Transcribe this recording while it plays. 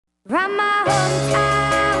Round my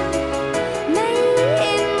hometown,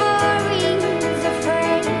 memories of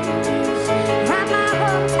friends. Round my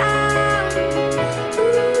hometown,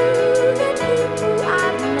 ooh, the people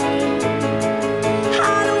I've made.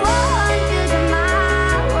 How the wonders of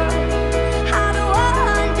my world, how the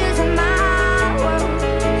wonders of my world,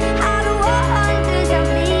 how the wonders of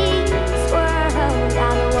this world,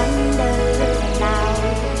 how the wonders now.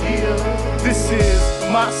 Yeah, this is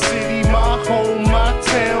my city, my home, my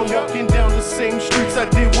town. Walking down the same streets I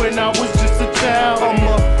did when I was just a child. I'm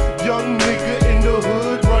a young nigga in the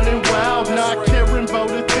hood, running wild, not caring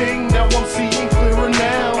about a thing. Now I'm seeing clearer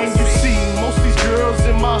now. And you see, most these girls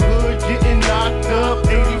in my hood getting knocked up.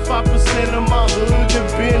 85% of my hood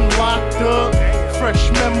have been locked up.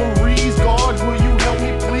 Fresh memories, God, will you help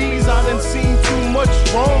me please? I done seen too much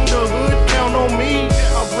wrong, the hood count on me.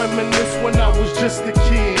 I reminisce when I was just a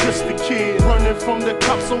kid, running from the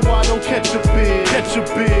cops so I don't catch a bid.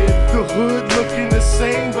 The hood looking the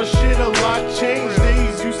same, but shit a lot changed.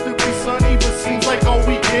 Days used to be sunny, but seems like all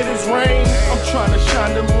we get is rain. I'm trying to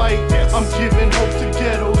shine the light, I'm giving hope to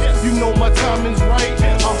ghettos. You know my timing's right,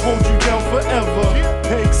 I'll hold you down forever.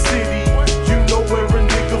 Peg City, you know where a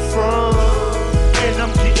nigga from, and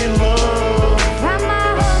I'm getting love. Round my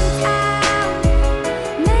hometown,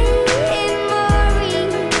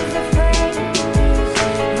 memories of friends.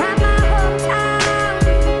 Round my hometown,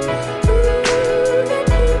 ooh, the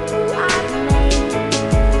people I've made.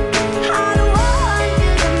 How the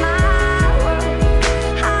wonders of my world,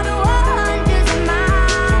 how the wonders of my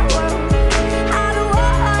world, how the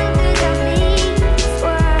wonders of this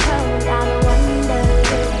world, how the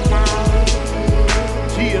wonders now.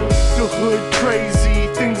 Yeah, the hood crazy,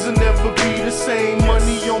 things will never be the same.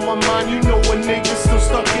 Money on my mind, you know a nigga still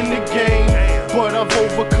stuck in the game. But I've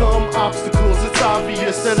overcome obstacles, it's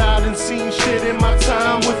obvious that I done seen shit in my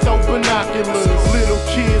time without binoculars. Little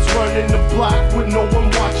kids running the block with no one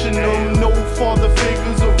watching them. No father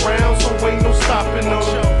figures around, so ain't no stopping them.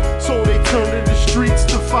 So they turn to the streets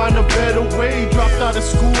to find a better way. Dropped out of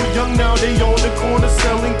school young, now they on the corner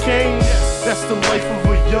selling cane. That's the life of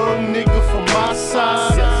a young nigga from my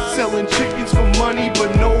side, selling chickens for money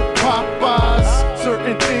but no Popeyes.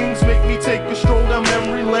 Certain things make me take a stroll down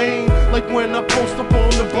memory lane, like when I post up on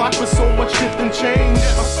the block with so much shit done changed.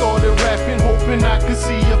 I started rapping hoping I could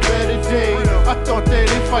see a better day. I thought that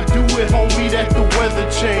if I do it, homie, that the weather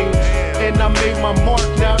changed. And I made my mark,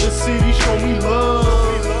 now the city show me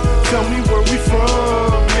love. Tell me where we from.